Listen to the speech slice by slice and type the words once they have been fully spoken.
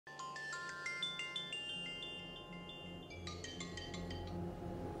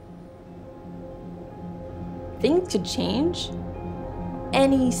things could change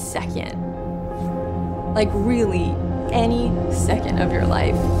any second. Like really, any second of your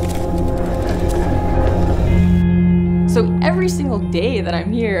life. So every single day that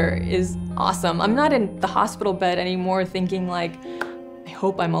I'm here is awesome. I'm not in the hospital bed anymore thinking like, I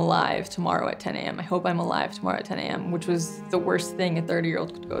hope I'm alive tomorrow at 10 a.m. I hope I'm alive tomorrow at 10 a.m., which was the worst thing a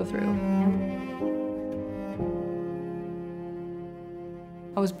 30-year-old could go through.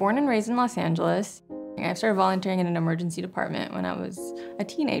 I was born and raised in Los Angeles. I started volunteering in an emergency department when I was a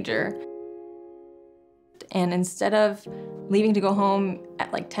teenager. And instead of leaving to go home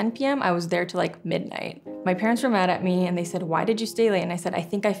at like 10 p.m., I was there till like midnight. My parents were mad at me and they said, "Why did you stay late?" And I said, "I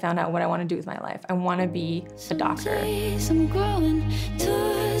think I found out what I want to do with my life. I want to be a doctor."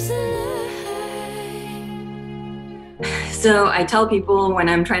 So I tell people when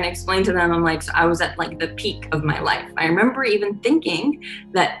I'm trying to explain to them, I'm like, so I was at like the peak of my life. I remember even thinking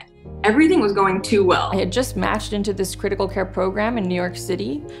that everything was going too well. I had just matched into this critical care program in New York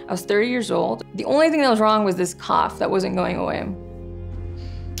City. I was 30 years old. The only thing that was wrong was this cough that wasn't going away.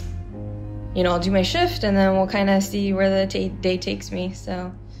 You know, I'll do my shift and then we'll kind of see where the day takes me,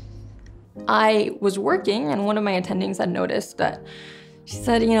 so. I was working and one of my attendings had noticed that she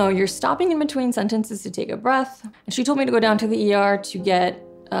said, you know, you're stopping in between sentences to take a breath. And she told me to go down to the ER to get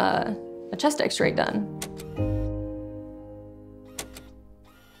a chest x-ray done.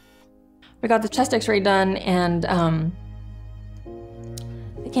 We got the chest x-ray done and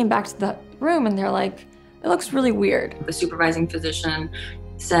they came back to the room and they're like, it looks really weird. The supervising physician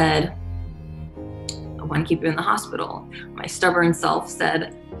said, I want to keep you in the hospital. My stubborn self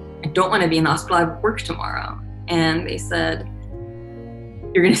said, I don't want to be in the hospital, I have work tomorrow. And they said,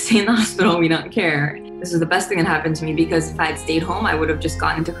 you're gonna stay in the hospital, we don't care. This was the best thing that happened to me because if I had stayed home, I would have just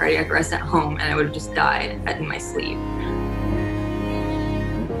gotten into cardiac arrest at home and I would have just died in my sleep.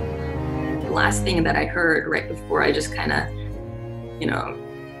 The last thing that I heard right before I just kind of, you know,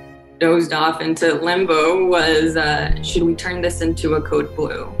 dozed off into limbo was, should we turn this into a code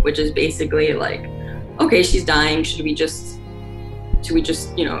blue? Which is basically like, okay, she's dying, should we just,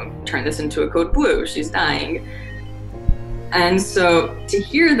 you know, turn this into a code blue? She's dying. And so to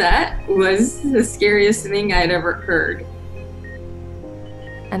hear that was the scariest thing I'd ever heard.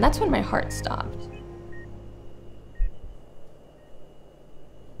 And that's when my heart stopped.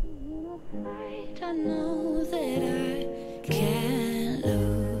 I know that I can't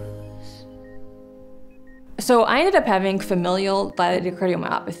lose. So I ended up having familial dilated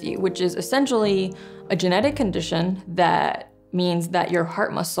cardiomyopathy, which is essentially a genetic condition that means that your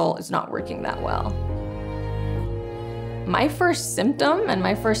heart muscle is not working that well. My first symptom and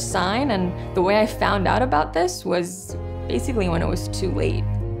my first sign and the way I found out about this was basically when it was too late.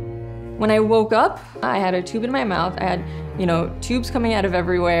 When I woke up, I had a tube in my mouth. I had, you know, tubes coming out of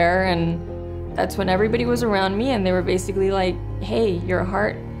everywhere, and that's when everybody was around me and they were basically like, hey, your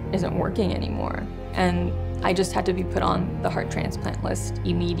heart isn't working anymore. And I just had to be put on the heart transplant list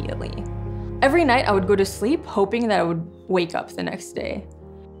immediately. Every night I would go to sleep hoping that I would wake up the next day,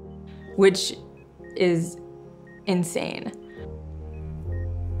 which is insane.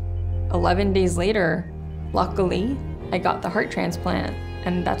 11 days later, luckily, I got the heart transplant,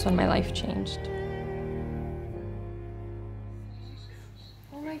 and that's when my life changed.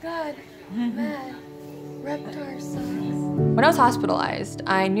 Oh my God, Matt, Reptar sucks. When I was hospitalized,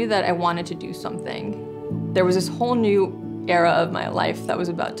 I knew that I wanted to do something. There was this whole new era of my life that was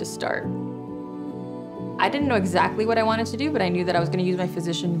about to start. I didn't know exactly what I wanted to do, but I knew that I was going to use my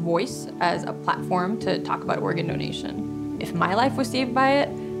physician voice as a platform to talk about organ donation. If my life was saved by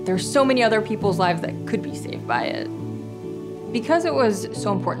it, there's so many other people's lives that could be saved by it. Because it was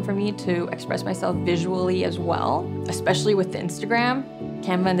so important for me to express myself visually as well, especially with the Instagram,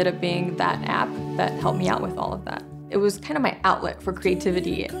 Canva ended up being that app that helped me out with all of that. It was kind of my outlet for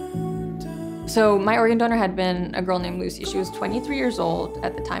creativity. So my organ donor had been a girl named Lucy. She was 23 years old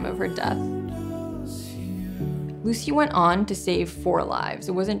at the time of her death. Lucy went on to save 4 lives.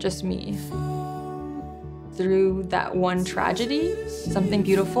 It wasn't just me. Through that one tragedy, something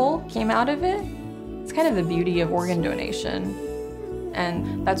beautiful came out of it. It's kind of the beauty of organ donation.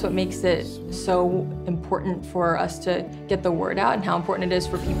 And that's what makes it so important for us to get the word out and how important it is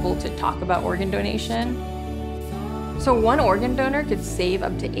for people to talk about organ donation. So one organ donor could save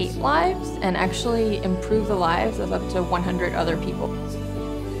up to 8 lives and actually improve the lives of up to 100 other people.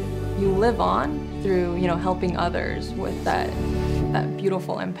 You live on through, you know, helping others with that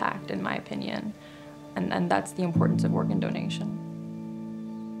beautiful impact, in my opinion. And that's the importance of organ donation.